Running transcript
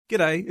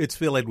G'day, it's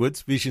Phil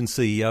Edwards, Vision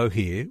CEO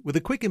here, with a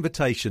quick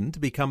invitation to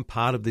become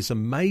part of this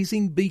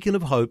amazing beacon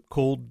of hope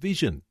called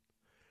Vision.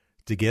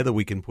 Together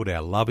we can put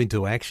our love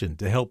into action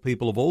to help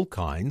people of all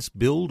kinds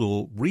build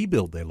or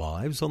rebuild their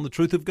lives on the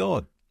truth of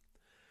God.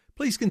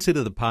 Please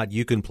consider the part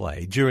you can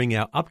play during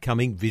our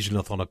upcoming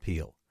Visionathon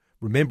appeal,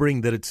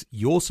 remembering that it's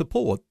your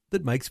support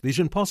that makes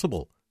Vision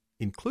possible,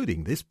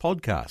 including this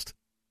podcast.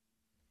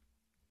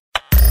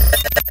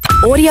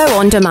 Audio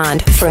on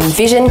demand from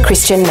Vision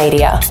Christian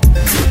Media.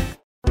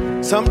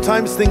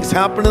 Sometimes things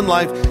happen in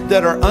life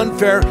that are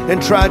unfair and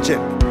tragic,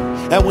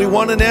 and we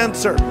want an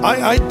answer.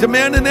 I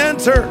demand an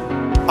answer.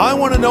 I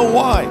want to know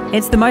why.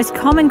 It's the most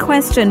common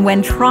question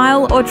when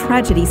trial or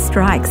tragedy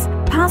strikes.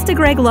 Pastor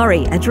Greg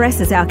Laurie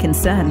addresses our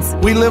concerns.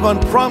 We live on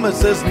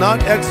promises,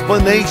 not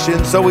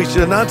explanations, so we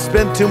should not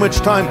spend too much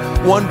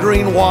time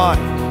wondering why.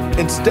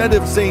 Instead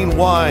of saying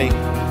why,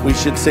 we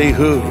should say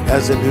who,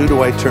 as in who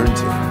do I turn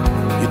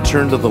to? You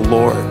turn to the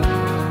Lord,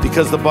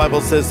 because the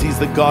Bible says He's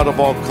the God of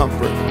all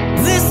comfort.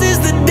 This is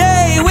the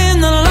day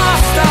when the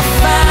lost are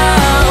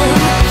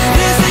found.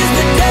 This is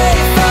the day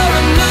for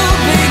a new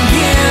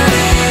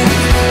beginning.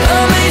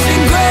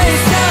 Amazing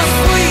grace, how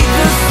sweet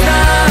the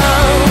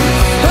sound.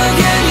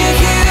 Again you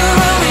hear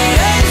all the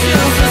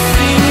angels are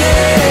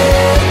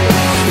singing.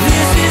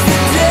 This is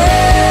the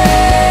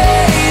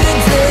day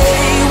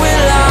when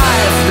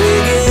life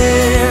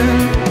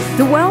begins.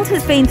 The world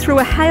has been through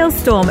a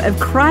hailstorm of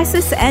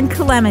crisis and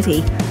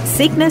calamity.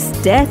 Sickness,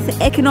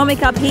 death,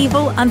 economic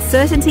upheaval,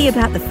 uncertainty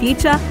about the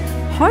future.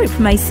 Hope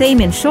may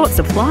seem in short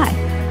supply.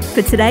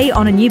 But today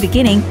on A New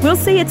Beginning, we'll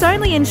see it's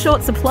only in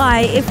short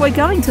supply if we're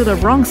going to the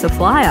wrong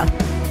supplier.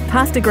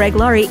 Pastor Greg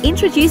Laurie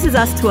introduces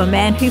us to a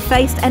man who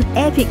faced an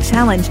epic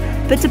challenge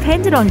but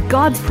depended on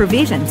God's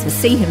provision to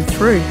see him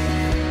through.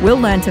 We'll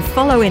learn to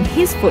follow in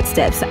his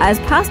footsteps as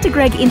Pastor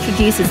Greg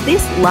introduces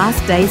this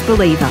last day's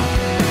believer.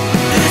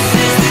 This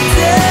is the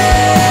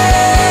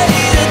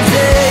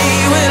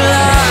day when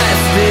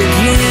life begins.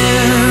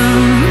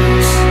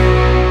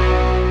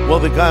 Well,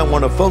 the guy I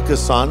want to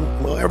focus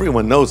on, well,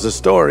 everyone knows the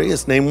story.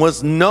 His name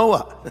was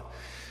Noah.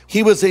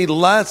 He was a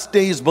last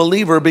days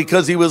believer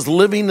because he was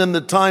living in the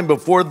time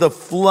before the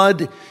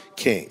flood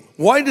came.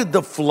 Why did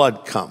the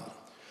flood come?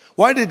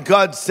 Why did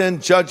God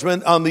send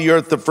judgment on the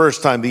earth the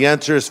first time? The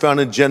answer is found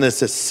in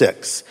Genesis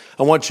 6.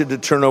 I want you to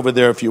turn over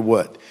there if you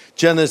would.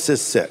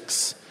 Genesis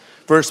 6,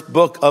 first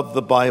book of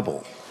the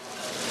Bible.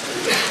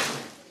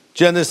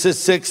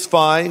 Genesis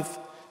 6:5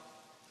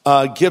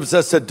 gives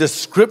us a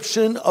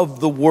description of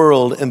the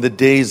world in the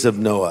days of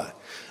Noah.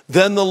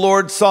 Then the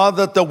Lord saw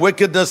that the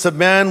wickedness of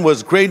man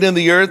was great in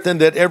the earth, and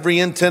that every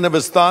intent of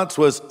his thoughts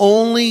was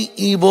only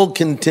evil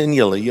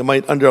continually. You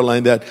might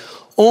underline that.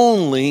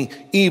 Only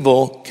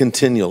evil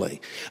continually.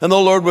 And the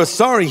Lord was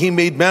sorry He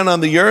made man on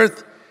the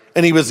earth,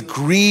 and He was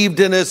grieved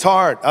in His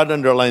heart. I'd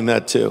underline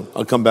that too.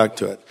 I'll come back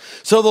to it.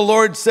 So the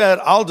Lord said,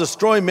 I'll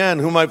destroy man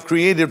whom I've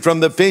created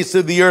from the face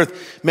of the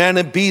earth, man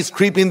and beast,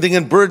 creeping thing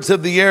and birds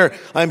of the air.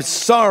 I'm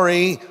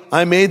sorry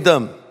I made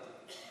them.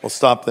 We'll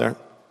stop there.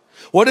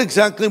 What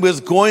exactly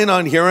was going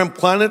on here on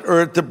planet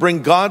Earth to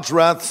bring God's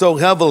wrath so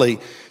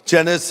heavily?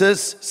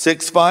 Genesis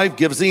 6:5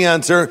 gives the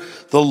answer.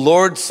 The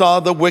Lord saw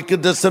the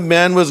wickedness of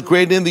man was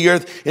great in the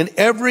earth, and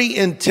every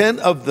intent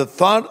of the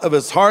thought of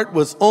his heart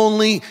was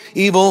only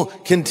evil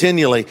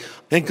continually.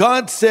 And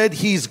God said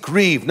He's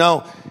grieved.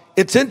 Now,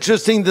 it's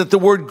interesting that the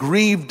word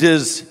grieved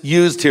is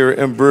used here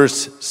in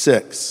verse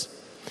 6.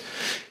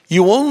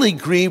 You only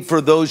grieve for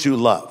those you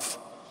love.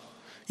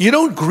 You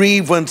don't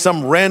grieve when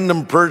some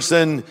random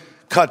person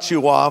cuts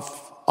you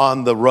off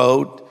on the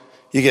road.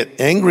 You get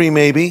angry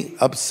maybe,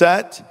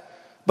 upset,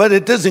 but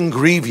it doesn't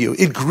grieve you.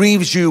 It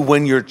grieves you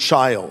when your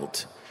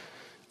child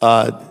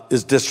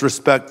is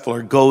disrespectful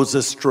or goes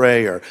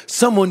astray, or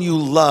someone you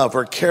love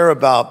or care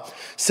about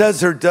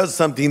says or does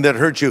something that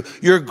hurts you.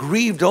 You're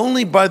grieved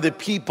only by the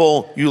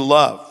people you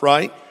love,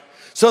 right?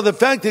 So the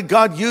fact that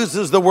God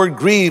uses the word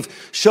grieve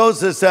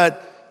shows us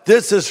that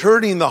this is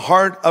hurting the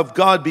heart of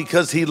God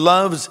because He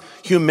loves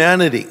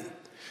humanity.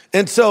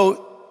 And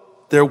so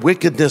their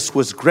wickedness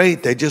was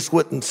great. They just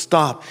wouldn't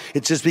stop.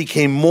 It just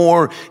became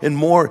more and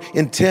more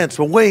intense.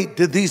 But wait,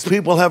 did these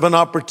people have an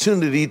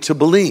opportunity to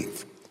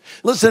believe?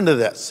 Listen to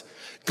this.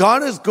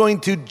 God is going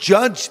to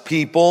judge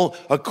people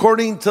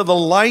according to the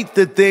light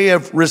that they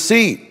have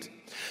received.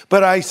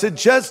 But I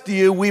suggest to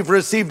you, we've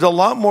received a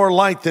lot more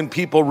light than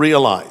people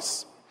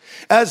realize.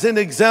 As an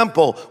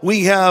example,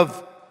 we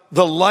have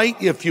the light,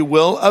 if you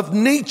will, of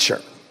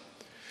nature.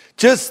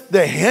 Just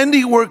the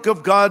handiwork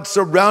of God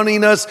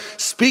surrounding us,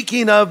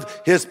 speaking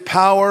of His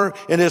power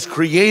and His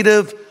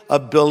creative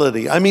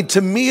ability. I mean,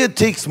 to me, it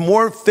takes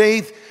more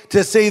faith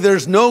to say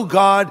there's no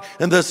God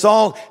and this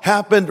all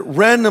happened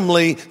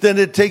randomly than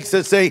it takes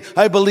to say,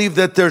 I believe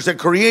that there's a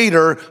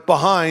creator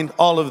behind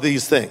all of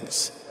these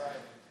things.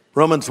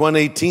 Romans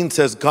 1:18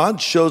 says,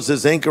 God shows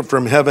His anger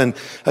from heaven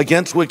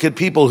against wicked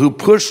people who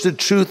push the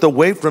truth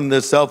away from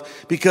themselves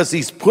because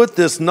He's put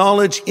this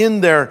knowledge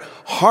in their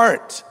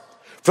heart.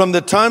 From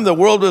the time the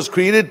world was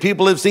created,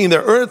 people have seen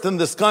the earth and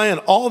the sky and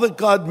all that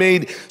God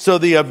made, so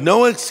they have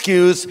no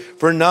excuse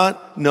for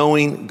not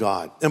knowing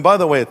God. And by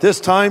the way, at this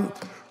time,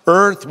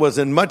 earth was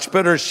in much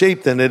better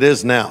shape than it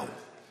is now.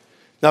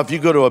 Now, if you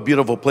go to a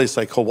beautiful place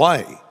like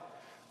Hawaii,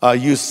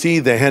 you see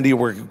the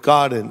handiwork of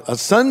God in a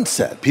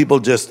sunset. People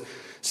just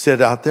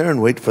sit out there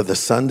and wait for the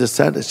sun to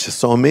set. It's just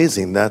so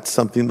amazing. That's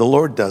something the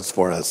Lord does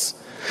for us.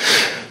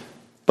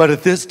 But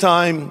at this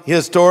time,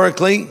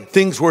 historically,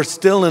 things were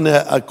still in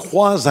a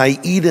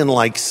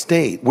quasi-Eden-like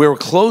state. We're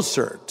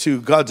closer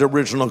to God's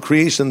original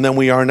creation than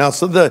we are now.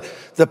 So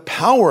the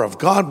power of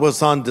God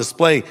was on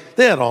display.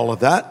 They had all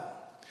of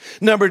that.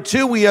 Number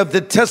two, we have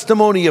the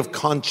testimony of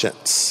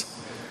conscience,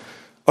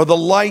 or the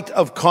light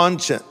of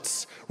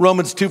conscience.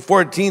 Romans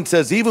 2:14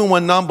 says, even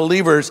when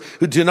non-believers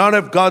who do not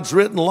have God's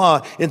written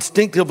law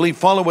instinctively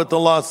follow what the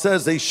law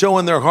says, they show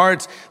in their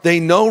hearts they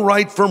know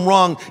right from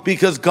wrong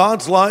because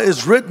God's law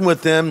is written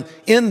with them,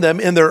 in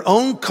their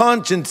own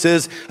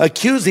consciences,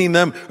 accusing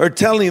them or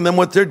telling them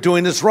what they're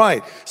doing is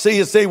right. So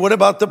you say, what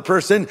about the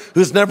person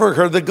who's never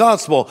heard the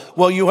gospel?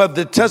 Well, you have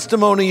the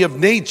testimony of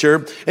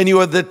nature and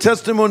you have the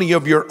testimony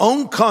of your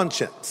own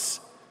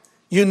conscience.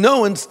 You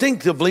know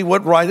instinctively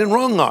what right and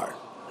wrong are.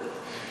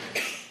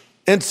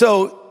 And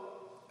so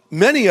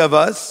many of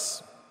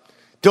us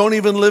don't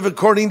even live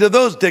according to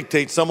those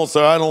dictates. Some will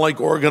say, I don't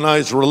like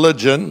organized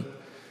religion.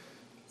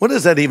 What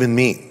does that even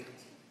mean?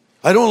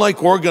 I don't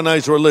like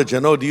organized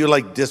religion. Oh, do you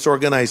like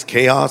disorganized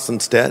chaos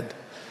instead?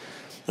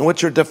 And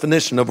what's your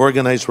definition of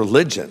organized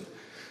religion?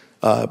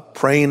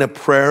 Praying a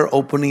prayer,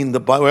 opening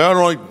the Bible. I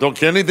don't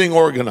like anything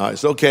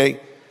organized. Okay.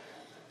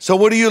 So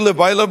what do you live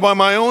by? I live by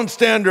my own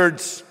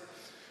standards.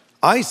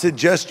 I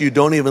suggest you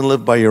don't even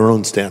live by your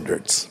own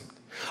standards.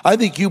 I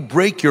think you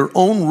break your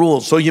own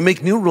rules, so you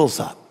make new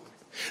rules up.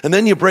 And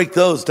then you break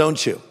those,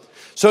 don't you?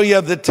 So you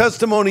have the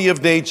testimony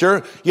of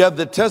nature, you have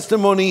the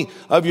testimony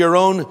of your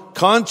own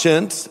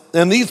conscience,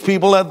 and these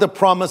people had the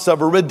promise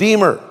of a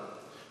redeemer.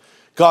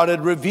 God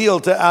had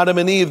revealed to Adam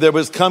and Eve there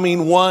was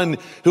coming one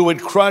who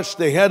would crush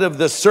the head of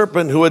the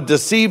serpent who had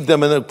deceived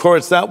them. And of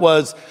course, that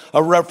was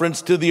a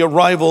reference to the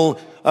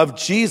arrival of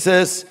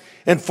Jesus.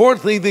 And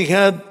fourthly,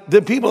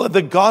 the people had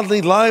the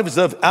godly lives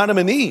of Adam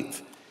and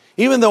Eve.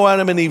 Even though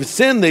Adam and Eve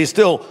sinned, they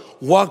still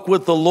walked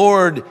with the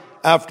Lord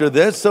after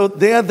this. So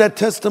they had that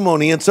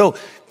testimony. And so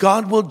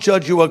God will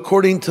judge you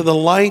according to the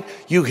light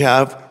you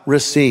have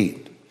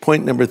received.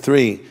 Point number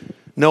 3,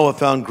 Noah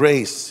found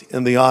grace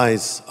in the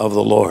eyes of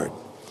the Lord.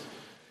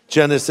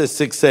 Genesis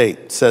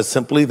 6:8 says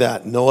simply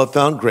that. Noah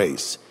found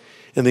grace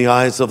in the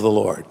eyes of the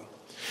Lord.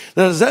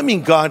 Now, does that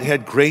mean God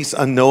had grace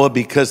on Noah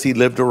because he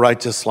lived a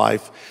righteous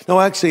life? No,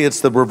 actually,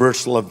 it's the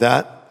reversal of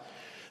that.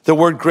 The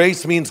word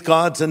grace means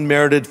God's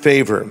unmerited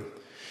favor.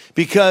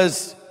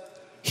 Because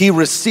he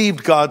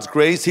received God's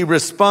grace, he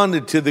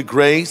responded to the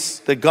grace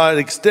that God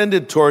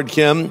extended toward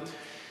him.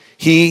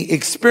 He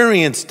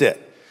experienced it.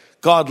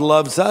 God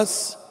loves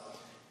us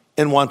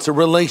and wants a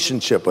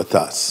relationship with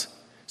us.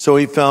 So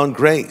he found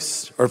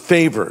grace or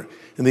favor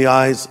in the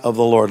eyes of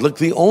the Lord. Look,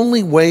 the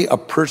only way a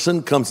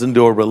person comes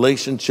into a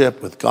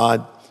relationship with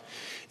God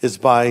is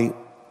by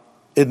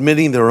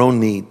admitting their own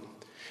need.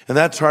 And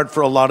that's hard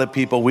for a lot of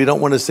people. We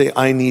don't want to say,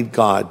 I need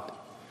God.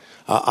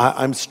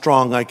 I'm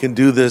strong. I can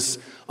do this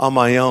on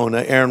my own.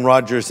 Aaron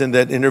Rodgers in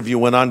that interview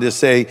went on to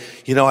say,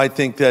 I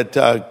think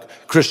that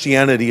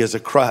Christianity is a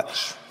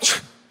crutch.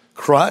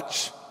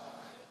 Crutch?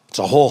 It's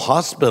a whole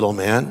hospital,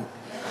 man.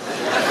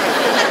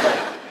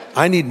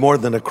 I need more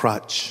than a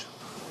crutch.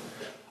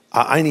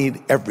 I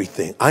need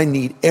everything. I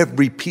need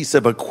every piece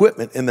of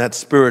equipment in that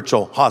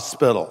spiritual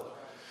hospital.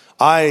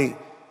 I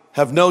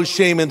have no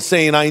shame in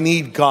saying I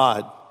need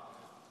God.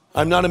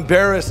 I'm not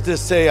embarrassed to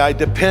say I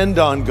depend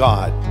on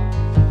God.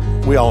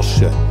 We all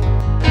should.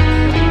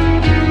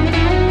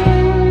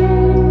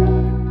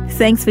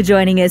 Thanks for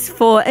joining us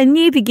for A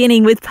New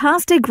Beginning with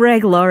Pastor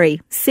Greg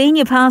Laurie,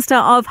 Senior Pastor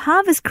of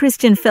Harvest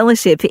Christian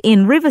Fellowship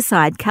in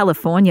Riverside,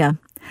 California.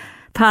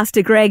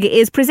 Pastor Greg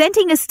is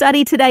presenting a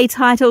study today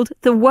titled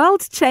The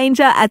World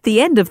Changer at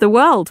the End of the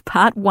World,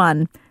 Part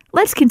 1.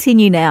 Let's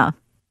continue now.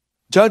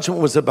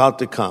 Judgment was about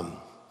to come.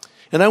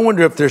 And I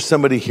wonder if there's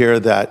somebody here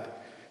that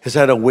has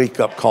had a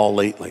wake-up call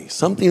lately.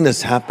 Something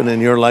has happened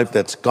in your life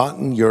that's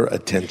gotten your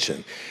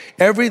attention.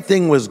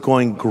 Everything was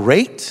going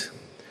great,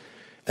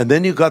 and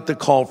then you got the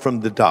call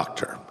from the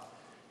doctor,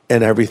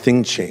 and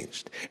everything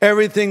changed.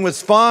 Everything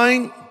was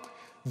fine.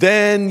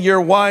 Then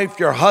your wife,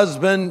 your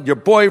husband, your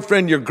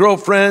boyfriend, your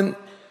girlfriend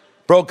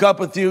broke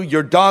up with you.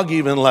 Your dog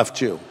even left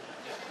you.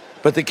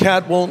 But the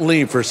cat won't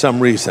leave for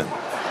some reason.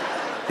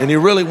 And you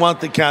really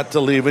want the cat to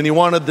leave, and you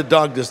wanted the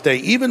dog to stay,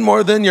 even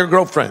more than your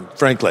girlfriend,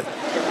 frankly.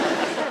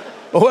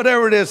 But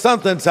whatever it is,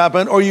 something's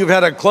happened, or you've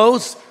had a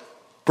close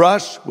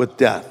brush with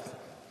death.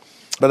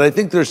 But I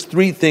think there's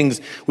 3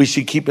 things we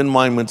should keep in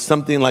mind when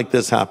something like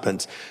this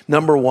happens.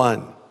 Number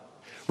 1,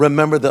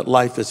 remember that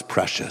life is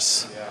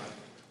precious.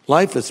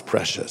 Life is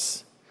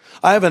precious.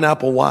 I have an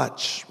Apple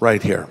Watch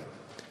right here.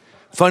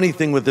 Funny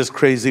thing with this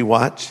crazy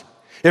watch,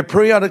 it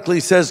periodically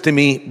says to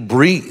me,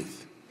 breathe.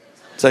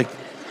 It's like,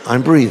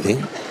 I'm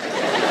breathing.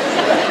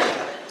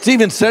 It's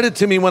even said it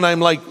to me when I'm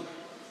like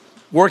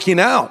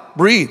working out.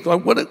 Breathe.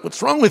 Like,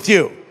 what's wrong with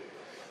you?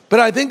 But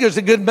I think there's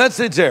a good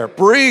message there.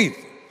 Breathe,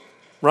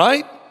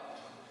 right?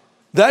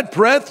 That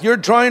breath you're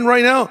trying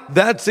right now,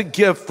 that's a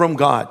gift from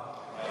God.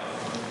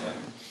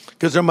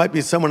 Because there might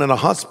be someone in a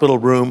hospital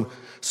room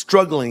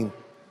struggling,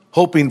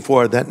 hoping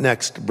for that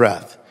next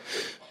breath.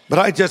 But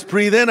I just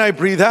breathe in, I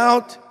breathe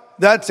out.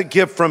 That's a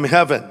gift from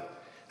heaven.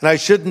 And I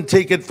shouldn't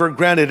take it for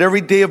granted. Every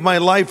day of my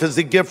life is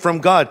a gift from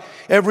God.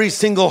 Every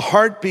single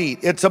heartbeat,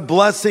 it's a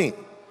blessing.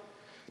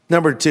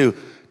 Number 2,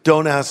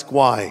 don't ask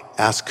why,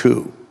 ask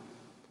who.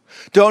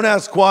 Don't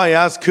ask why,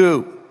 ask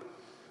who.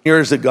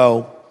 Years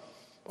ago,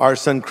 our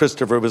son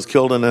Christopher was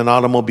killed in an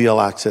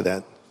automobile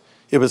accident.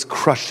 It was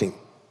crushing,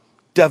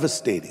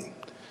 devastating.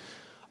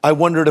 I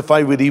wondered if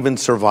I would even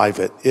survive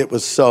it. It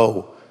was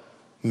so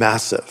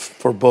massive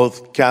for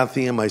both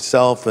Kathy and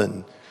myself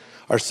and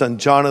our son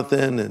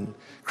Jonathan and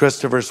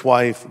Christopher's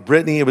wife,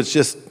 Brittany. It was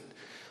just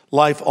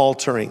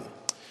life-altering.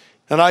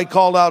 And I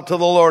called out to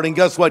the Lord, and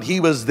guess what? He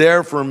was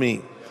there for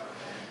me.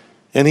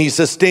 And he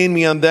sustained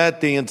me on that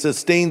day and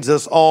sustains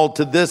us all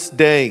to this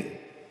day,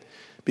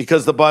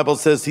 because the Bible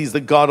says he's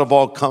the God of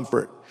all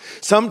comfort.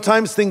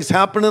 Sometimes things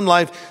happen in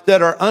life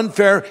that are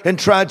unfair and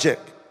tragic,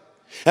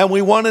 and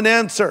we want an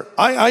answer.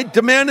 I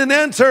demand an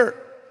answer.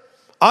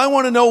 I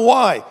want to know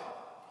why.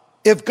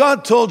 If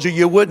God told you,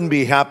 you wouldn't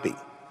be happy.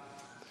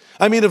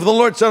 I mean, if the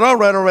Lord said, all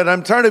right,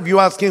 I'm tired of you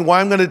asking why,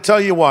 I'm going to tell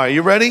you why. Are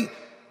you ready?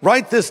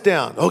 Write this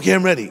down. Okay,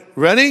 I'm ready.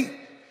 Ready?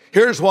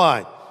 Here's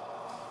why.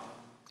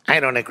 I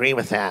don't agree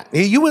with that.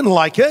 You wouldn't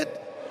like it.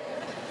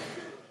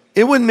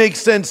 It wouldn't make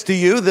sense to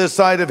you this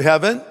side of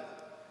heaven.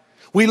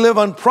 We live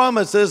on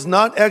promises,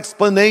 not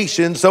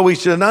explanations, so we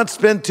should not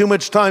spend too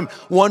much time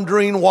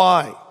wondering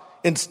why.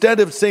 Instead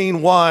of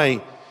saying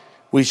why,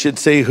 we should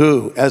say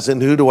who, as in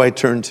who do I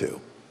turn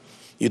to?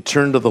 You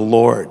turn to the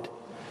Lord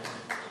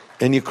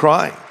and you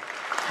cry.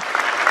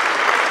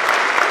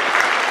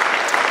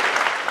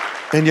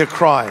 And you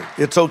cry.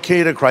 It's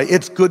okay to cry.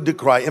 It's good to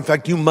cry. In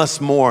fact, you must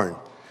mourn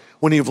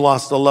when you've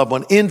lost a loved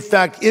one. In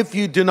fact, if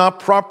you do not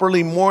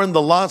properly mourn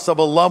the loss of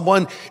a loved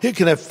one, it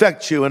can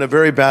affect you in a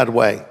very bad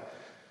way.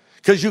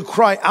 Because you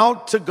cry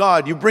out to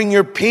God. You bring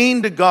your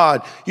pain to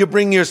God. You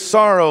bring your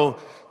sorrow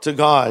to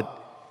God.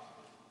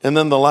 And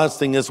then the last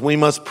thing is we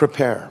must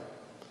prepare.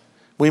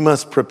 We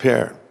must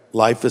prepare.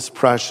 Life is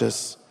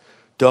precious.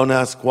 Don't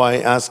ask why,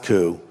 ask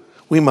who.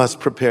 We must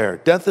prepare.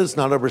 Death is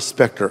not a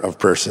respecter of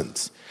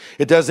persons.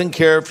 It doesn't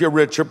care if you're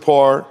rich or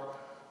poor,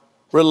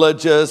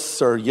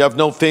 religious, or you have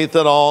no faith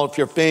at all, if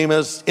you're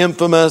famous,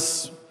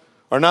 infamous,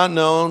 or not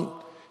known.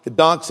 It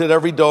knocks at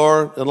every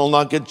door. It'll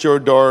knock at your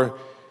door.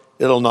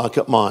 It'll knock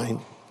at mine.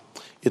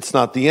 It's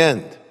not the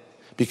end,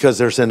 because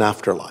there's an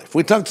afterlife.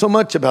 We talk so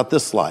much about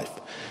this life,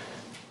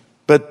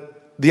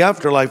 but the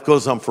afterlife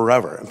goes on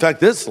forever. In fact,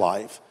 this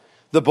life,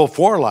 the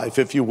before life,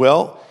 if you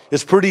will,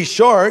 is pretty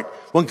short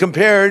when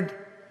compared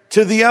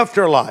to the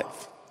afterlife.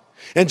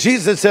 And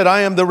Jesus said,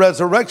 I am the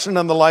resurrection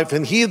and the life,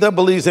 and he that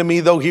believes in me,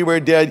 though he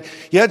were dead,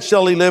 yet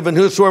shall he live, and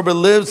whosoever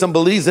lives and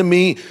believes in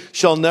me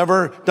shall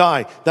never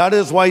die. That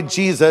is why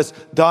Jesus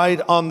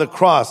died on the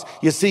cross.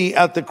 You see,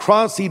 at the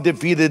cross he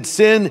defeated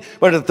sin,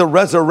 but at the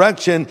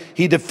resurrection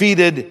he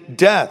defeated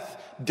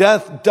death.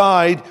 Death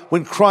died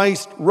when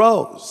Christ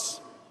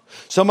rose.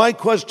 So my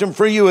question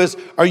for you is,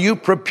 are you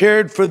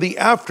prepared for the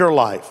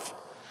afterlife?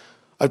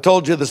 I've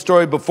told you the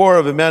story before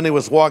of a man who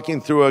was walking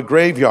through a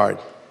graveyard,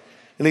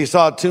 and he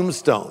saw a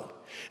tombstone.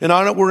 And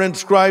on it were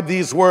inscribed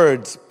these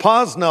words,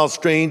 pause now,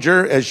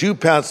 stranger, as you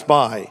pass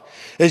by.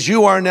 As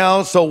you are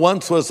now, so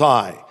once was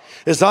I.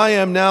 As I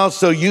am now,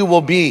 so you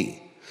will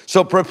be.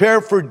 So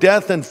prepare for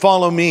death and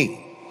follow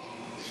me.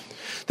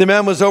 The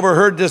man was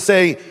overheard to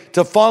say,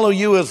 to follow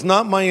you is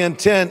not my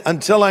intent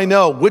until I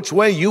know which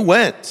way you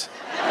went.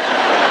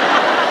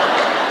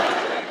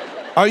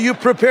 Are you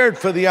prepared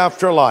for the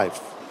afterlife?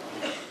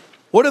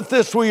 What if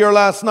this were your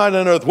last night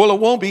on earth? Well, it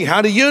won't be.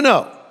 How do you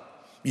know?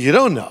 You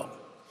don't know.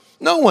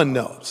 No one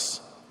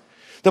knows.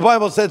 The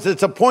Bible says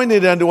it's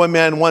appointed unto a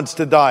man once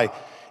to die,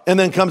 and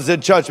then comes the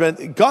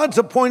judgment. God's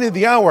appointed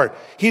the hour.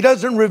 He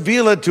doesn't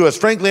reveal it to us.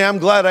 Frankly, I'm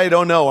glad I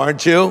don't know,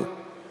 aren't you?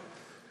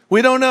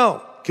 We don't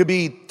know. It could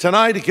be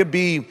tonight. It could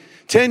be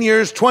 10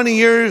 years, 20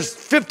 years,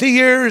 50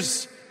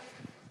 years,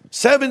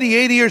 70,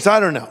 80 years.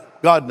 I don't know.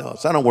 God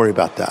knows. I don't worry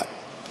about that.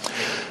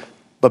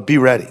 But be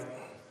ready.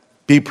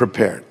 Be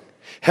prepared.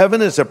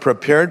 Heaven is a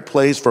prepared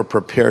place for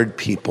prepared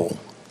people.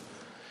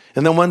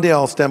 And then one day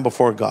I'll stand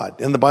before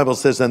God. And the Bible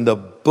says, and the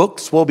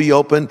books will be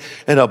open,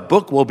 and a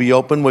book will be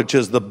open, which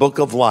is the book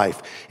of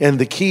life. And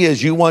the key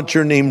is you want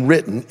your name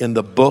written in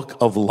the book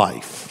of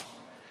life.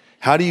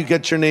 How do you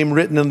get your name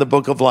written in the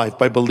book of life?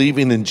 By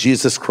believing in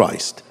Jesus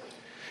Christ.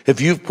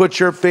 If you've put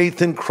your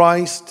faith in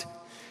Christ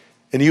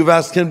and you've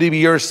asked him to be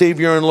your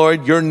Savior and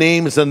Lord, your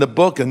name is in the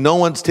book, and no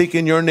one's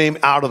taken your name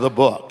out of the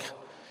book.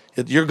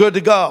 You're good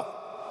to go.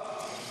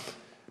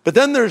 But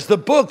then there's the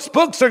books.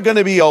 Books are going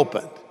to be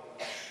opened.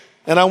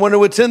 And I wonder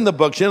what's in the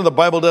books. You know, the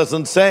Bible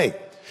doesn't say.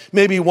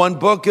 Maybe one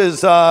book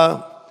is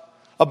a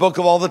book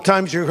of all the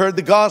times you heard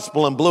the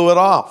gospel and blew it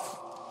off.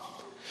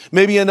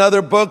 Maybe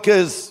another book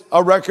is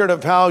a record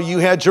of how you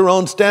had your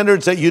own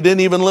standards that you didn't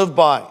even live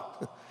by.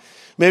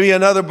 Maybe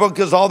another book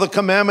is all the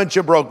commandments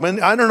you broke.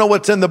 Man, I don't know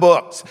what's in the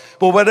books,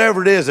 but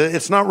whatever it is,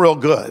 it's not real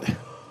good.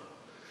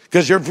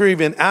 Because if you're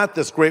even at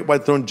this great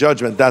white throne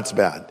judgment, that's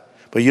bad.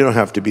 But you don't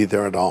have to be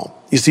there at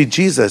all. You see,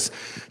 Jesus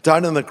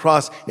died on the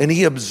cross and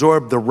he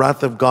absorbed the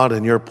wrath of God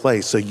in your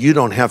place so you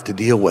don't have to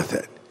deal with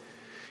it.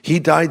 He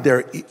died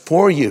there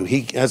for you.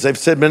 He, as I've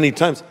said many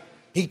times,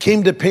 he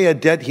came to pay a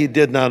debt he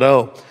did not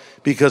owe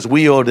because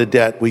we owed a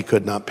debt we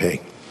could not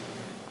pay.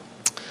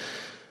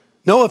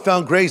 Noah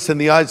found grace in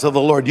the eyes of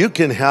the Lord. You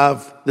can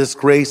have this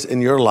grace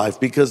in your life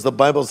because the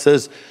Bible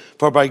says,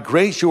 for by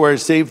grace you are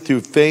saved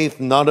through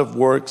faith, not of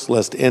works,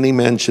 lest any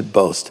man should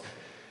boast.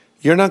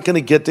 You're not going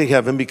to get to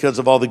heaven because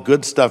of all the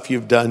good stuff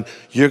you've done.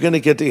 You're going to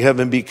get to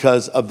heaven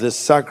because of this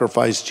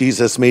sacrifice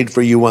Jesus made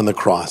for you on the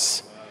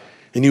cross.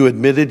 And you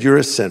admitted you're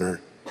a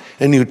sinner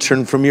and you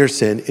turned from your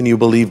sin and you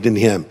believed in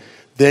him.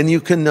 Then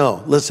you can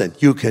know, listen,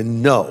 you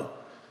can know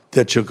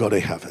that you'll go to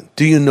heaven.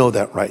 Do you know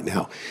that right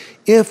now?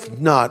 If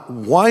not,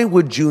 why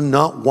would you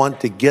not want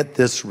to get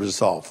this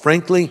resolved?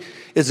 Frankly,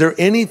 is there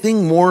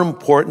anything more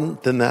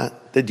important than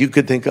that you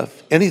could think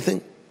of?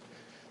 Anything?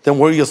 Than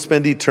where you'll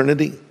spend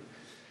eternity?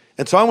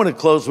 And so I want to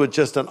close with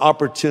just an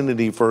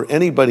opportunity for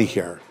anybody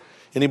here,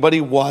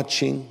 anybody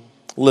watching,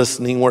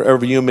 listening,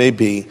 wherever you may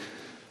be,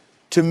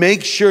 to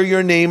make sure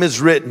your name is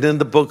written in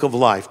the book of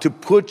life, to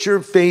put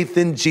your faith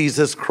in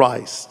Jesus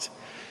Christ.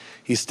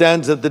 He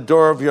stands at the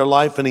door of your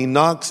life and he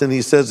knocks and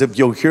he says, if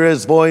you'll hear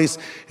his voice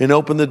and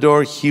open the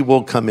door, he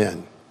will come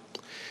in.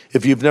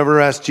 If you've never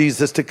asked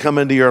Jesus to come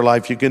into your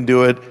life, you can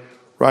do it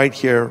right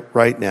here,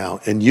 right now.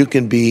 And you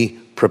can be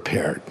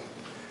prepared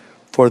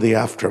for the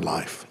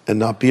afterlife and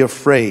not be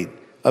afraid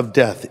of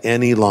death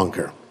any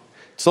longer.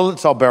 So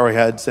let's all bow our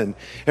heads and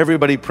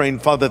everybody praying.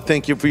 Father,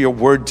 thank you for your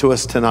word to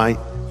us tonight.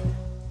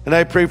 And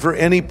I pray for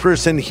any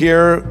person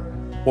here,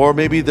 or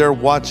maybe they're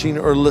watching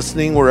or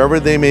listening, wherever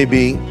they may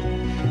be.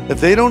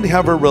 If they don't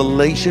have a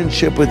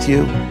relationship with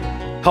you,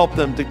 help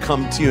them to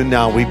come to you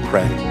now, we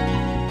pray.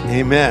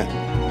 Amen.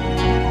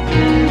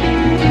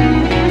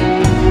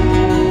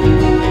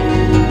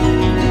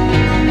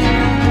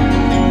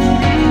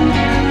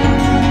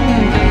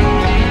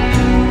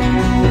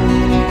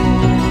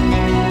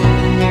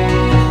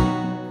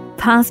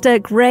 Pastor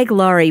Greg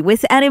Laurie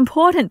with an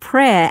important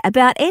prayer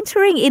about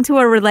entering into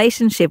a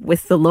relationship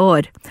with the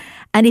Lord.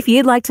 And if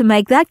you'd like to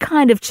make that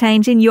kind of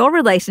change in your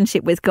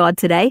relationship with God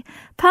today,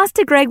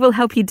 Pastor Greg will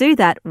help you do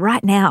that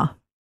right now.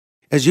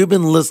 As you've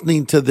been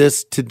listening to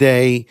this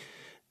today,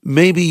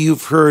 maybe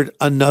you've heard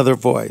another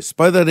voice.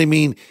 By that I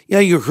mean,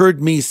 you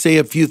heard me say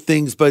a few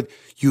things, but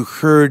you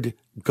heard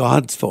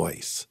God's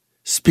voice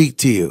speak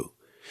to you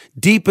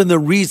deep in the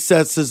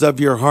recesses of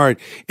your heart.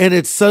 And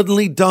it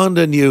suddenly dawned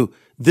on you,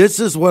 this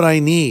is what I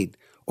need.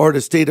 Or to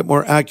state it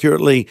more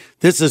accurately,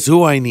 this is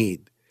who I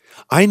need.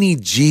 I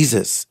need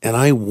Jesus and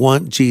I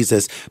want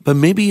Jesus, but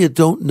maybe you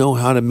don't know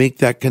how to make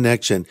that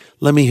connection.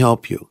 Let me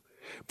help you.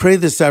 Pray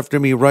this after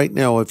me right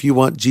now if you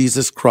want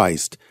Jesus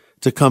Christ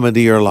to come into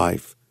your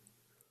life.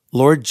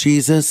 Lord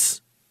Jesus,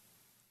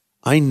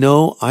 I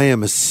know I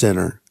am a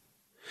sinner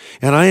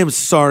and I am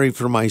sorry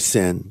for my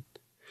sin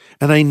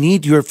and I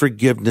need your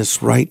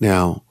forgiveness right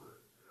now.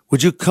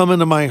 Would you come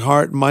into my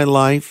heart and my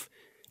life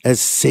as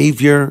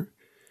Savior,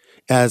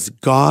 as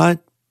God,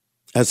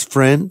 as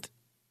friend?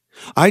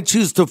 I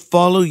choose to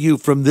follow you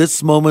from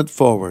this moment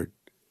forward.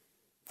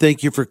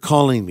 Thank you for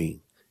calling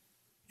me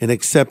and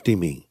accepting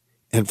me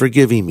and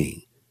forgiving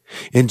me.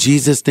 In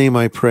Jesus' name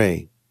I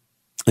pray.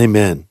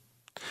 Amen.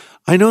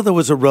 I know that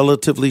was a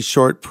relatively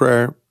short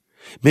prayer.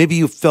 Maybe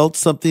you felt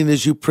something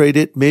as you prayed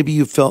it. Maybe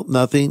you felt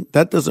nothing.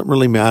 That doesn't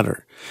really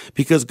matter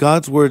because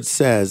God's word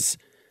says,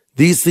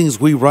 these things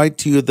we write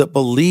to you that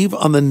believe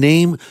on the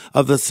name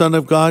of the Son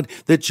of God,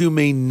 that you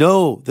may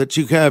know that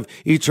you have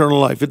eternal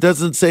life. It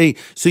doesn't say,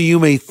 so you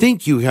may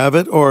think you have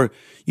it, or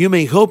you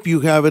may hope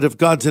you have it if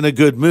God's in a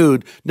good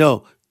mood.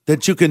 No,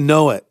 that you can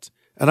know it.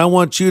 And I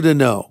want you to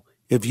know,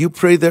 if you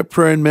pray that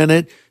prayer and meant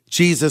it,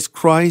 Jesus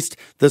Christ,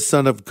 the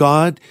Son of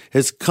God,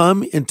 has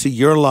come into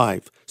your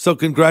life. So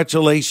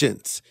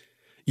congratulations.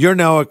 You're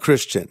now a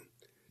Christian.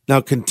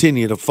 Now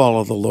continue to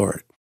follow the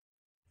Lord.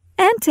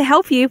 And to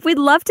help you, we'd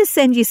love to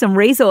send you some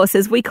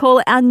resources we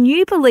call our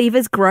New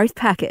Believers Growth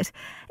Packet.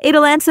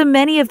 It'll answer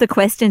many of the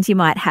questions you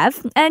might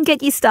have and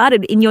get you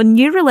started in your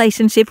new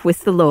relationship with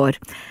the Lord.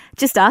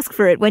 Just ask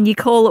for it when you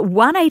call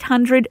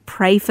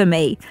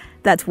 1-800-PRAY-FOR-ME.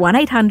 That's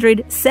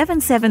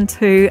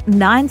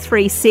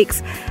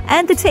 1-800-772-936.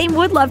 And the team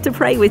would love to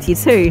pray with you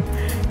too.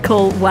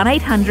 Call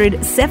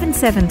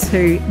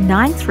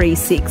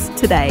 1-800-772-936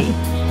 today.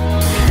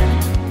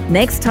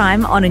 Next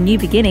time on A New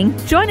Beginning,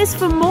 join us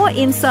for more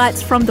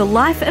insights from the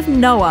life of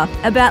Noah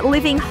about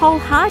living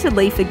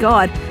wholeheartedly for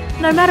God,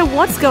 no matter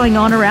what's going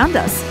on around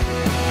us.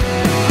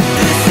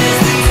 This is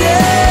the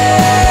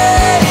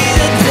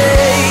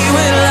day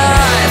when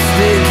life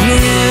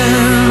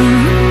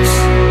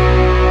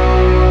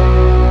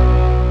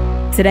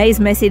begins. Today's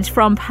message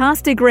from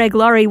Pastor Greg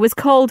Laurie was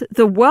called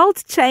The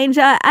World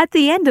Changer at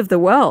the End of the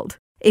World.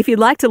 If you'd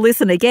like to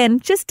listen again,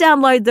 just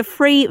download the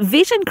free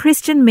Vision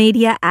Christian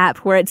Media app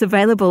where it's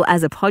available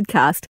as a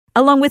podcast,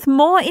 along with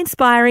more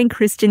inspiring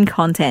Christian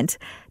content.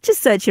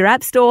 Just search your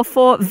app store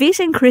for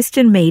Vision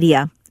Christian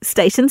Media.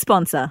 Station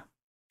sponsor.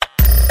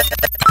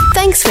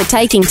 Thanks for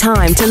taking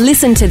time to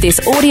listen to this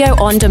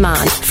audio on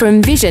demand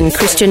from Vision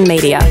Christian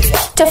Media.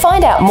 To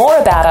find out more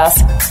about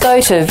us, go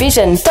to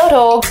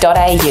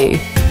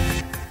vision.org.au.